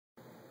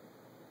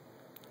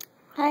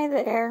Hi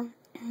there.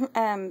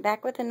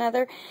 Back with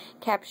another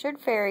Captured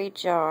Fairy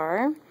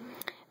jar.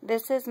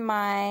 This is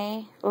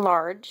my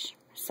large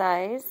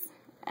size.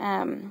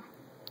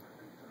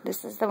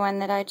 This is the one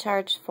that I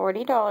charged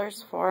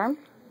 $40 for.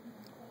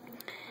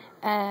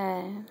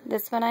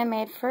 This one I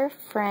made for a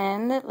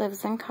friend that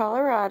lives in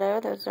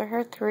Colorado. Those are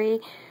her three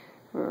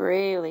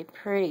really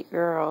pretty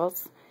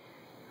girls.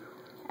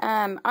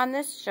 On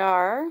this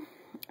jar,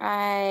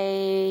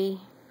 I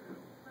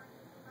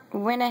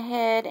went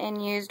ahead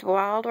and used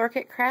wild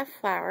orchid craft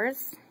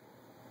flowers.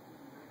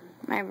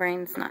 My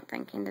brain's not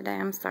thinking today,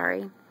 I'm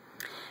sorry.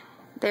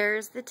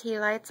 There's the tea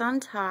lights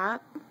on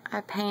top. I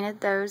painted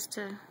those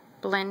to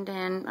blend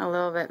in a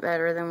little bit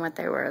better than what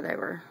they were. They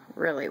were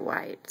really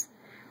white.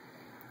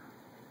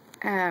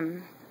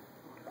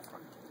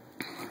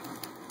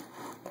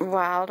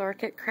 Wild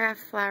orchid craft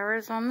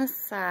flowers on the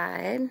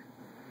side.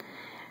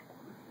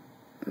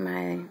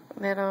 My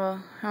little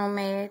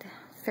homemade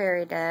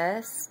fairy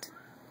dust.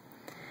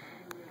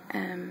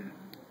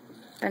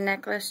 The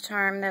necklace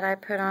charm that I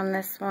put on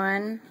this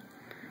one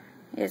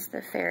is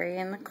the fairy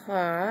and the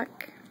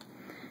clock.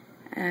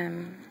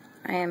 I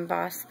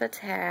embossed the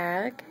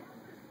tag,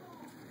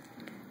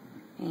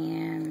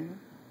 and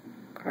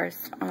of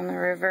course on the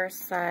reverse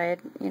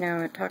side, you know,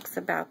 it talks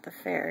about the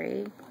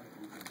fairies,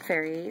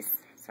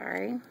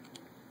 sorry.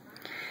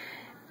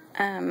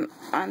 On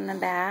the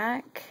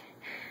back,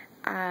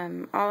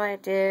 all I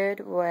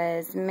did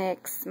was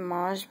mix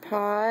Mod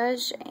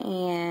Podge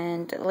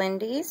and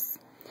Lindy's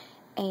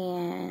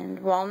and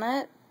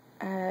walnut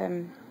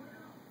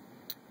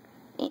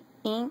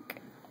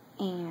ink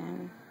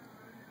and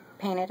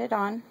painted it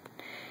on.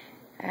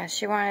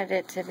 She wanted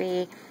it to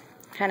be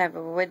kind of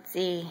a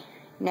woodsy,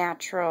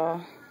 natural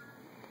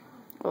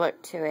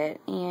look to it,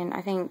 and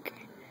I think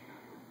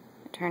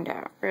it turned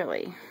out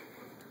really,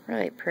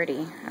 really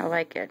pretty. I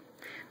like it.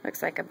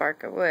 Looks like a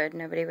bark of wood.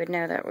 Nobody would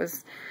know that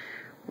was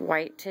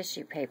white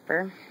tissue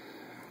paper.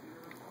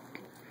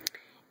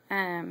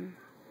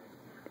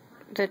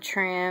 The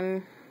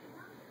trim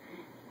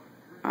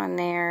on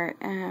there,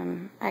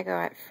 I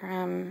got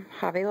from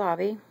Hobby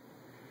Lobby,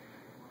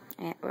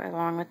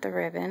 along with the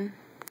ribbon.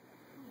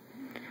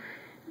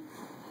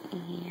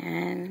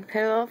 And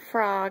put a little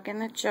frog in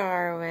the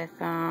jar with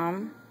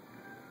them.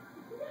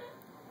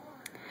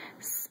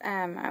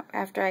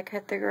 After I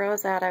cut the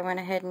girls out, I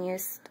went ahead and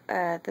used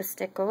the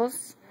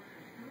stickles.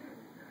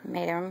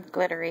 Made them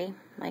glittery,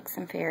 like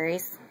some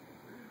fairies.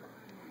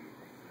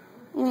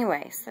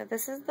 Anyway, so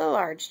this is the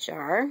large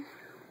jar,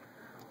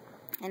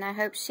 and I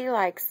hope she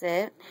likes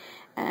it.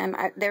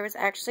 There was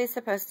actually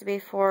supposed to be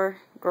 4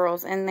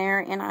 girls in there,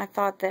 and I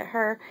thought that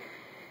her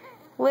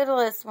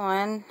littlest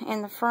one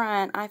in the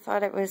front, I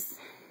thought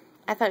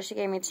she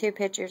gave me 2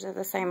 pictures of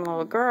the same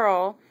little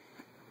girl,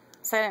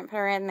 so I didn't put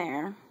her in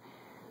there.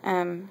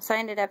 So I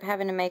ended up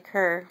having to make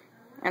her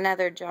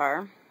another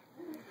jar,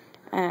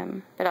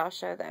 but I'll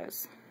show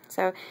those.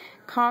 So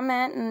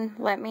comment and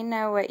let me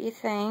know what you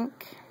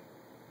think.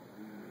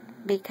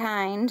 Be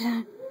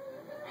kind.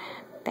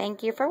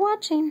 Thank you for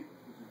watching.